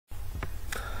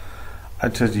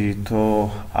अच्छा जी, तो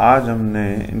आज हमने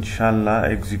इंशाल्लाह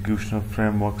एग्जीक्यूशनल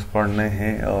फ्रेमवर्क्स पढ़ने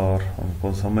हैं और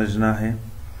उनको समझना है।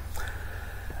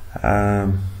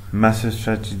 मैसेज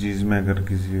स्ट्रेटजीज में अगर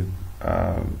किसी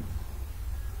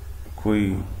कोई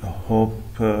होप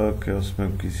कि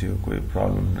उसमें किसी को कोई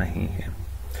प्रॉब्लम नहीं है।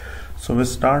 So we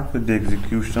start with the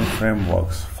executional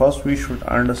frameworks. First we should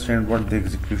understand what the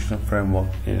executional framework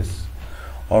is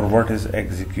or what is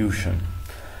execution.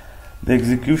 The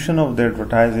execution of the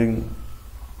advertising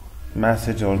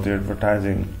message or the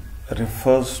advertising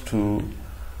refers to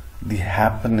the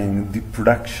happening, the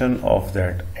production of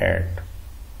that ad.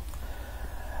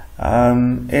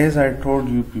 As I told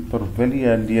you people very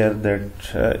earlier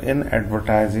that in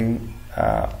advertising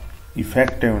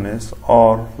effectiveness,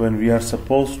 or when we are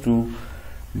supposed to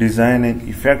design an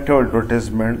effective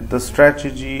advertisement, the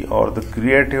strategy or the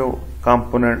creative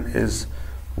component is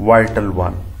vital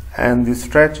one, and the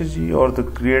strategy or the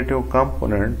creative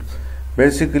component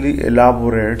basically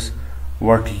elaborates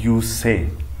what you say,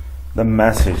 the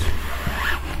message.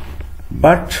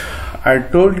 But I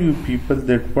told you people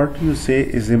that what you say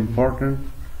is important,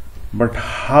 but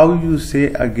how you say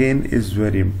again is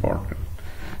very important,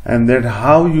 and that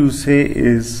how you say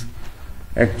is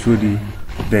actually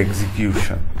the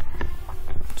execution.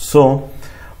 So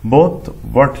both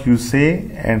what you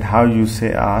say and how you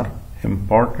say are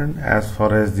important as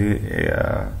far as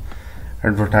the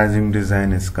advertising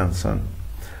design is concerned.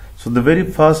 So the very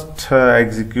first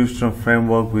execution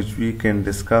framework which we can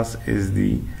discuss is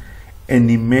the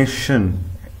animation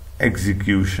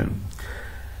execution.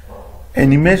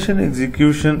 Animation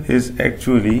execution is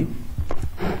actually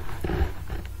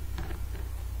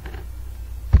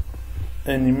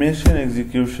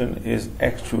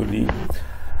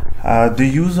the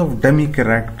use of dummy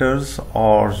characters,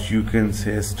 or you can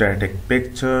say static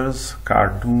pictures,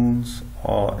 cartoons,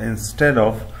 or instead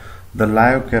of the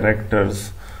live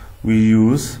characters we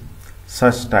use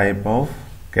such type of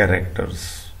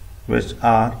characters which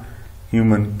are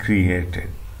human created,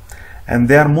 and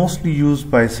they are mostly used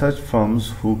by such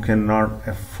firms who cannot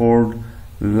afford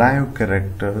live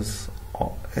characters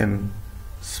in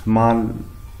small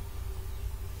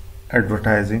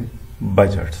advertising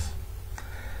budgets.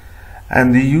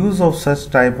 And the use of such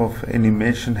type of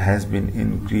animation has been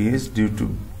increased due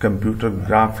to computer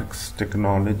graphics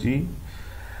technology,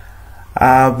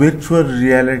 virtual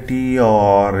reality,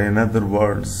 or in other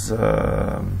words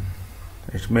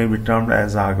it may be termed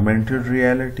as augmented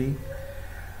reality.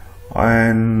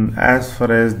 And as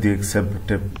far as the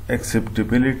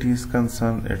acceptability is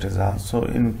concerned, it is also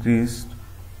increased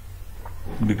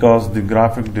because the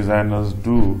graphic designers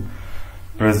do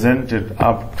present it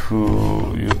up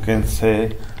to, you can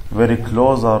say, very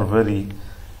close or very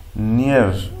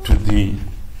near to the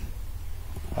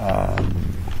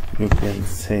you can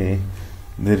say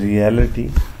the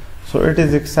reality. So it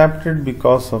is accepted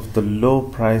because of the low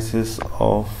prices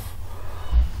of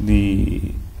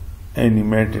the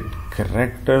animated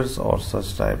characters or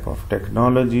such type of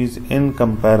technologies in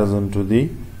comparison to the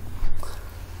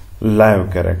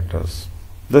live characters.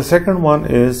 The second one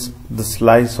is the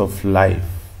slice of life.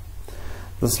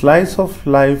 The slice of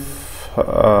life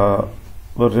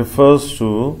refers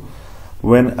to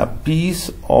when a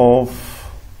piece of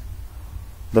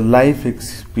the life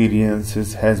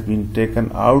experiences has been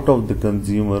taken out of the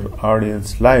consumer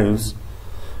audience lives.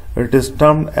 It is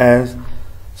termed as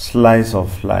slice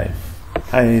of life.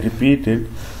 I repeat it,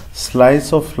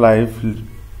 slice of life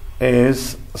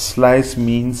is, slice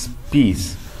means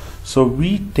piece. So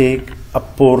we take a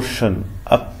portion,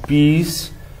 a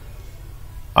piece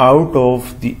out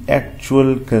of the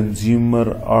actual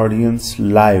consumer audience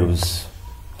lives,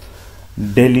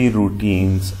 daily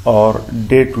routines or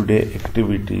day-to-day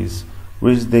activities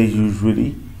which they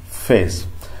usually face.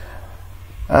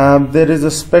 There is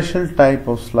a special type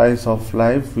of slice of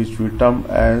life which we term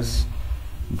as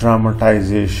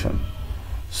dramatization.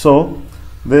 So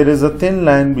there is a thin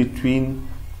line between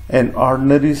an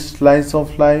ordinary slice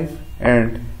of life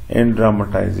and in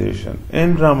dramatization.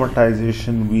 In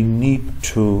dramatization we need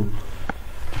to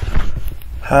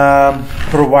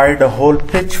provide a whole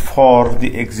pitch for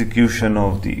the execution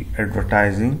of the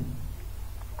advertising.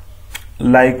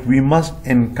 Like we must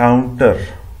encounter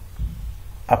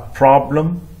a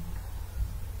problem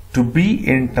to be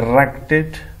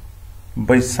interacted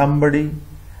by somebody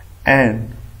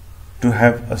and to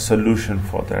have a solution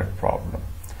for that problem.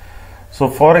 So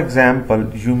for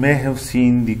example, you may have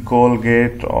seen the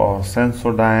Colgate or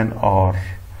Sensodyne or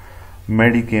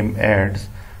Medicam ads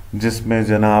जिसमें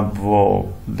जनाब वो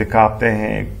दिखाते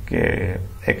हैं कि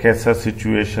एक ऐसा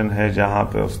situation है जहाँ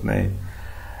पे उसने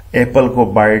एप्पल को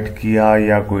बाइट किया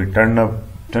या कोई टर्नअप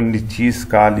ठंडी चीज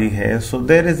काली है. So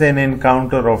there is an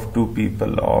encounter of two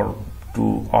people or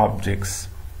two objects,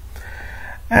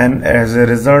 and as a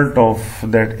result of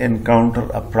that encounter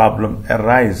a problem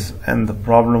arises, and the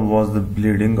problem was the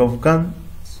bleeding of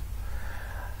gums.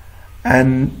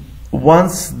 And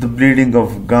once the bleeding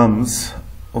of gums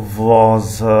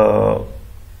was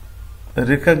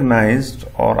recognized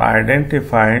or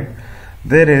identified,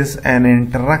 there is an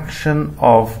interaction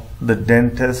of the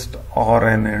dentist or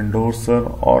an endorser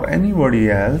or anybody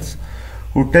else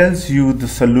who tells you the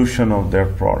solution of their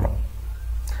problem.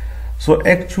 So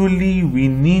actually we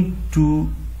need to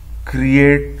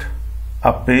create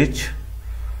a pitch,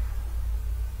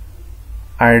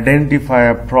 identify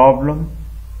a problem,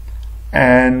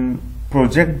 and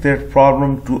project that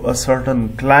problem to a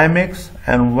certain climax,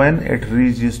 and when it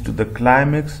reaches to the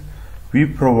climax we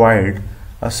provide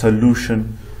a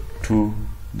solution to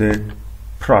that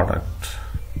product.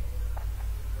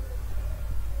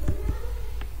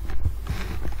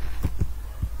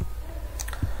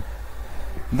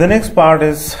 The next part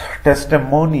is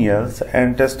testimonials,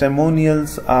 and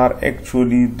testimonials are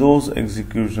actually those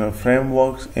executional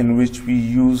frameworks in which we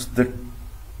use the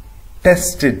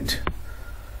test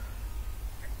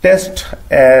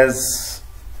as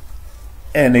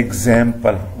an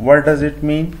example. What does it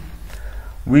mean?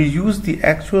 We use the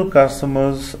actual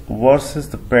customers versus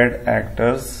the paid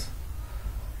actors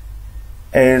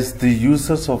as the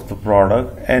users of the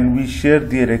product, and we share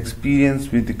their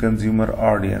experience with the consumer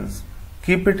audience.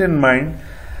 Keep it in mind,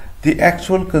 the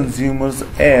actual consumers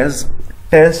as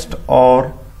test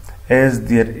or as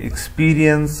their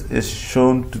experience is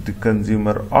shown to the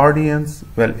consumer audience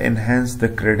will enhance the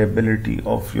credibility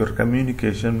of your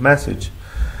communication message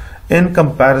in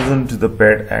comparison to the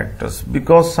paid actors,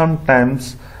 because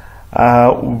sometimes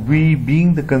we,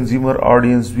 being the consumer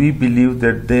audience, we believe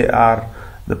that they are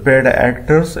the paid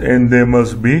actors and they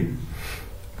must be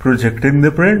projecting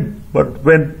the brand. But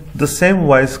when the same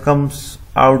voice comes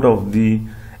out of the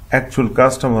actual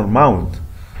customer mouth,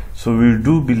 so we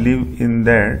do believe in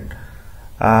that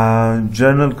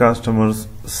general customers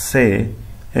say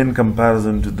in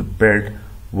comparison to the paid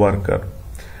worker.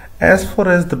 As far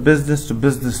as the business to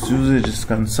business usage is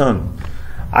concerned,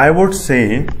 I would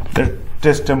say that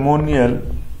testimonial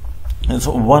is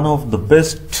one of the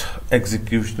best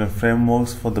executional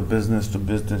frameworks for the business to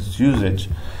business usage.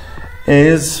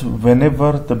 Is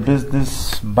whenever the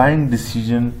business buying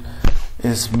decision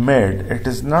is made, it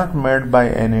is not made by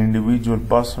an individual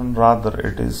person, rather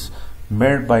it is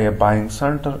made by a buying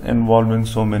center involving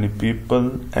so many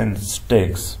people and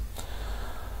stakes.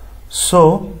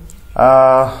 So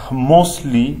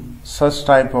mostly such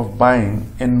type of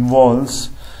buying involves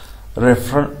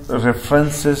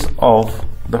references of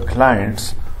the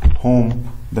clients whom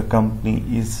the company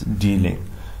is dealing.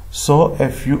 So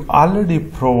if you already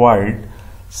provide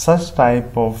such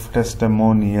type of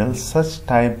testimonials, such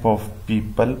type of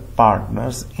people,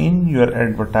 partners in your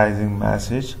advertising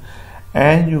message,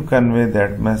 and you convey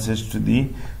that message to the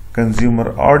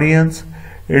consumer audience,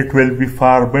 it will be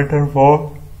far better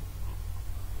for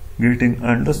getting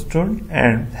understood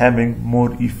and having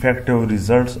more effective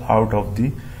results out of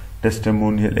the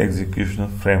testimonial executional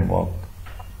framework.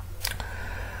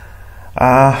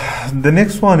 The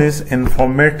next one is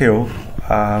informative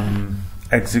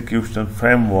executional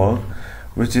framework,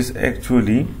 which is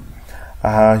actually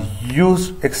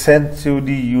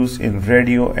extensively used in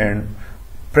radio and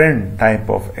print type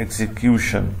of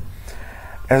execution.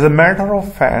 As a matter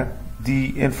of fact,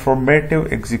 the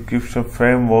informative execution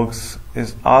frameworks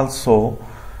is also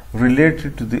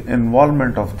related to the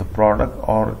involvement of the product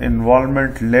or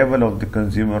involvement level of the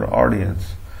consumer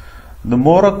audience. The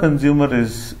more a consumer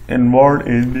is involved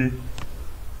in the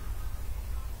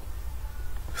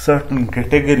certain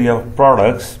category of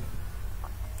products,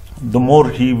 the more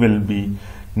he will be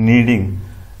needing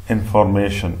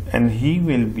information, and he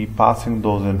will be passing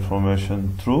those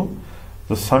information through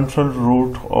the central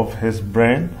root of his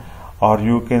brain, or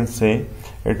you can say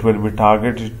it will be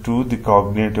targeted to the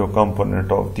cognitive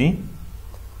component of the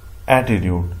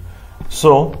attitude.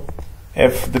 So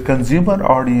if the consumer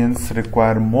audience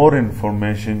require more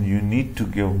information, you need to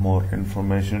give more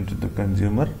information to the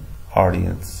consumer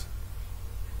audience.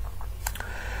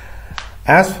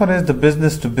 As far as the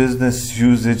business to business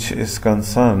usage is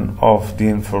concerned of the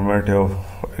informative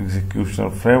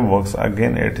executional frameworks,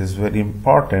 again it is very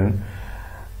important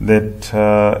that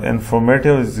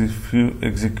informative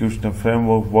executional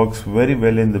framework works very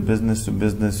well in the business to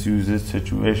business usage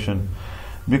situation,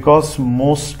 because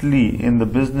mostly in the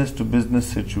business to business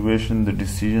situation the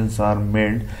decisions are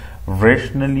made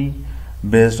rationally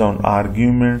based on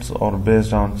arguments or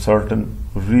based on certain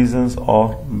reasons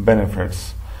or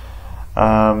benefits.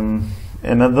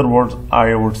 In other words,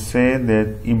 I would say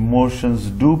that emotions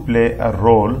do play a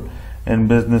role in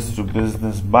business to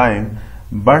business buying,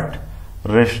 but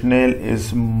rationale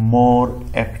is more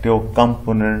active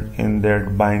component in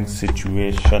that buying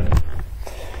situation.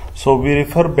 So we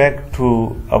refer back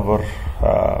to our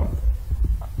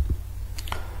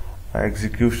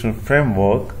execution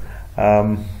framework.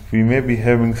 We may be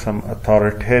having some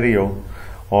authoritative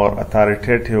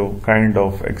kind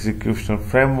of execution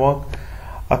framework.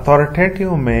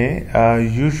 Authoritative may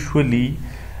usually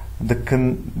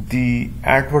the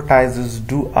advertisers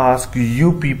do ask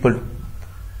you people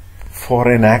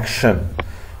for an action.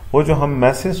 वो जो हम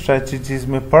message strategies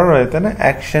में पढ़ रहे थे ना,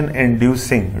 action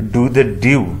inducing, do the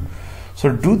due. So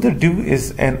do the do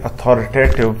is an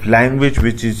authoritative language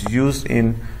which is used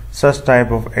in such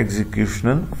type of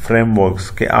executional frameworks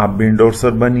कि आप भी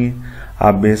endorser बनिए,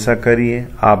 आप भी ऐसा करिए,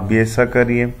 आप भी ऐसा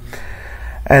करिए.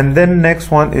 And then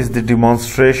next one is the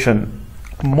demonstration.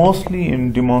 Mostly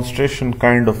in demonstration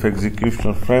kind of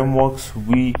executional frameworks,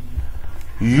 we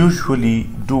usually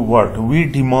do what? We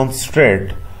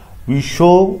demonstrate, we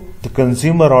show the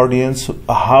consumer audience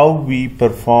how we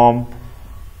perform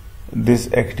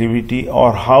this activity,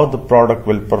 or how the product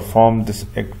will perform this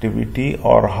activity,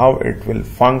 or how it will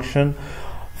function.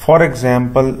 For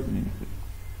example,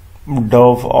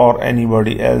 Dove or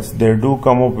anybody else, they do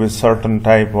come up with certain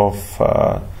type of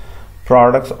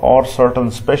products or certain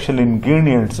special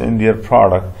ingredients in their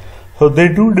product, so they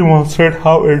do demonstrate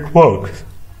how it works.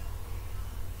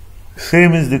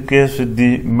 Same is the case with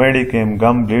the Medicam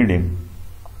gum bleeding,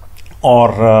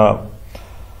 or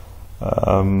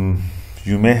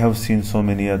you may have seen so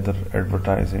many other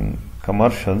advertising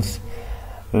commercials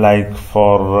like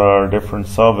for different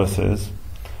services,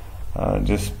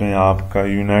 जिसमें आपका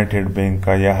United bank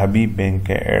का या हबीब bank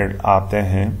के add आते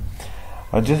हैं,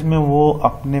 और जिसमें वो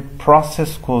अपने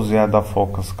प्रोसेस को ज़्यादा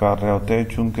फोकस कर रहे होते हैं.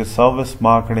 चूँकि सर्विस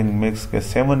मार्केटिंग मिक्स के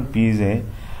 7 P's हैं,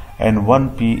 and 1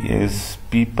 P is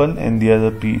people and the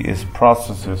other P is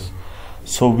processes.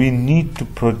 So we need to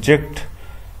project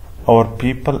our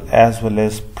people as well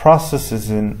as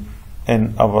processes in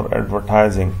our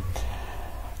advertising.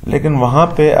 लेकिन वहाँ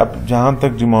पे अब जहाँ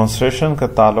तक डिमॉन्स्ट्रेशन का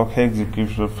ताल्लुक है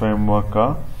एग्जीक्यूटिव फ्रेमवर्क का,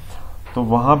 तो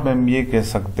वहाँ पे हम ये कह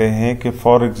सकते हैं कि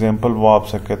फॉर एग्जांपल वो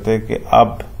आपसे कहते हैं कि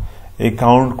अब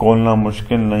अकाउंट खोलना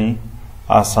मुश्किल नहीं,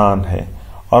 आसान है,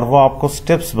 और वो आपको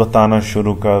स्टेप्स बताना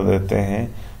शुरू कर देते हैं.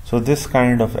 So this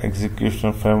kind of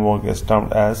execution framework is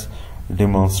termed as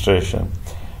demonstration.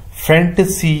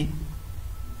 Fantasy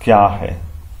क्या है?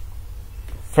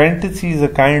 Fantasy is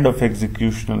a kind of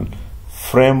executional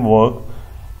framework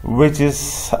which is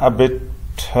a bit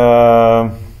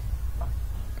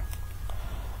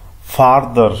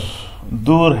farther,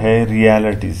 दूर है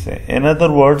reality से. In other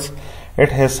words,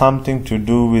 it has something to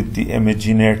do with the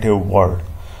imaginative world.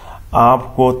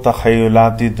 आपको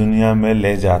तख़य्युलाती दुनिया में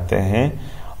ले जाते हैं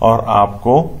और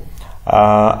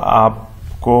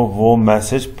आपको वो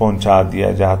मैसेज पहुंचा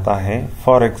दिया जाता है.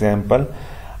 फॉर एग्जाम्पल,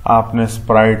 आपने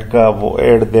स्प्राइट का वो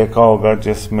एड देखा होगा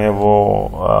जिसमें वो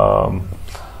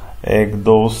एक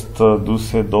दोस्त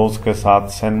दूसरे दोस्त के साथ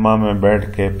सिनेमा में बैठ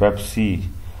के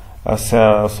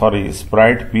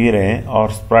स्प्राइट पी रहे हैं,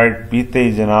 और स्प्राइट पीते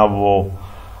ही जनाब वो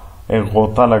एक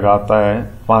गोता लगाता है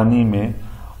पानी में,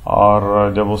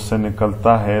 और जब उससे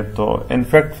निकलता है तो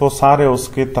इनफैक्ट वो सारे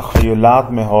उसके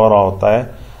तख़य्युलात में हो रहा होता है,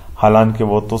 हालांकि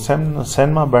वो तो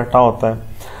सिनेमा बैठा होता है.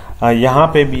 यहाँ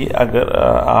पे भी अगर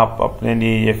आप अपने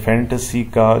लिए ये फैंटेसी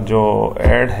का जो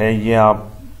एड है ये आप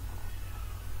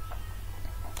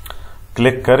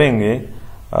क्लिक करेंगे,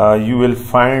 यू विल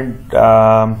फाइंड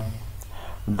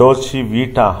डोची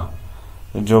वीटा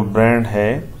जो ब्रांड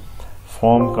है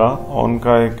फोम का,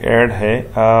 उनका एक ऐड है.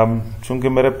 चूंकि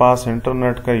मेरे पास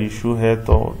इंटरनेट का इशू है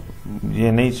तो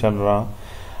ये नहीं चल रहा.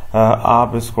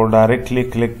 आप इसको डायरेक्टली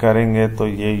क्लिक करेंगे तो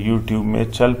ये यूट्यूब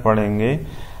में चल पड़ेंगे.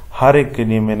 हर एक के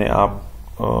लिए मैंने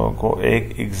आपको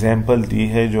एक एग्जाम्पल दी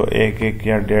है जो एक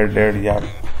या डेढ़ या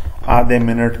आधे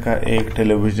मिनट का एक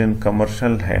टेलीविजन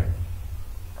कमर्शियल है.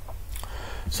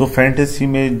 सो फैंटेसी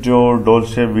में जो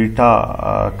डोल्चे वीटा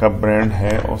का ब्रांड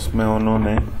है उसमें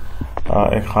उन्होंने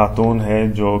एक खातून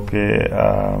है जो कि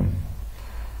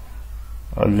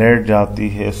लेट जाती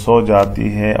है, सो जाती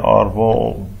है, और वो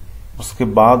उसके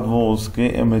बाद वो उसके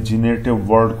इमेजिनेटिव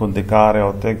वर्ल्ड को दिखा रहे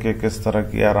होते हैं कि किस तरह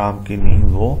की आराम की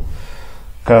नींद वो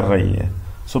कर रही है.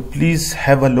 So please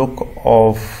have a look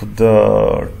of the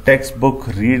text book,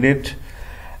 read it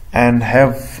and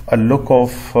have a look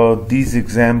of these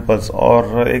examples.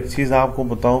 और एक चीज आपको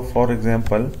बताऊं, फॉर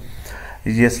एग्जाम्पल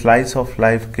ये स्लाइस ऑफ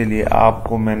लाइफ के लिए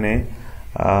आपको मैंने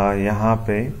यहाँ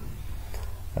पे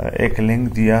ایک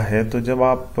لنک دیا ہے. تو جب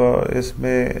آپ اس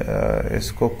میں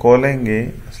اس کو کھولیں گے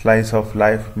سلائس آف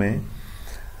لائف میں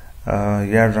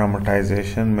یا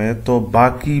ڈراماٹائزیشن میں, تو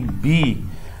باقی بھی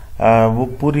وہ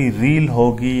پوری ریل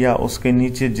ہوگی یا اس کے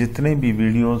نیچے جتنے بھی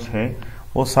ویڈیوز ہیں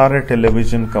وہ سارے ٹیلی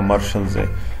ویژن کمرشلز ہیں.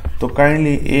 تو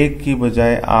کائنڈلی ایک کی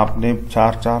بجائے آپ نے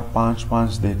 4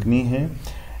 5 دیکھنی ہے.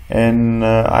 And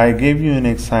I give you N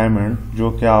ایکسائنمنٹ جو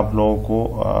کہ آپ لوگوں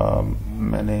کو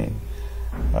میں نے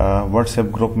واٹس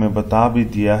ایپ گروپ میں بتا بھی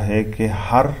دیا ہے کہ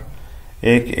ہر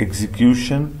ایک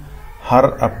ایگزیکیوشن, ہر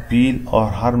اپیل اور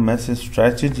ہر میسج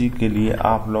اسٹریٹجی کے لیے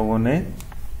آپ لوگوں نے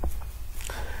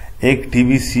ایک ٹی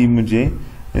وی سی مجھے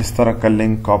اس طرح کا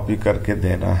لنک کاپی کر کے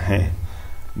دینا ہے.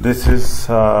 دس is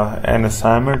an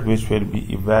assignment which will be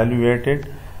evaluated,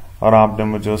 اور آپ نے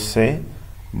مجھے اس سے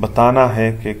بتانا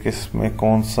ہے کہ کس میں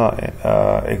کون سا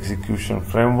ایگزیکیوشن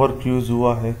فریم ورک یوز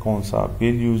ہوا ہے, کون سا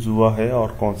اپیل یوز ہوا ہے, اور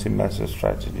کون سی message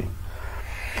strategy.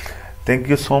 Thank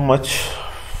you so much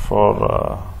for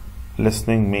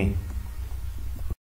listening me.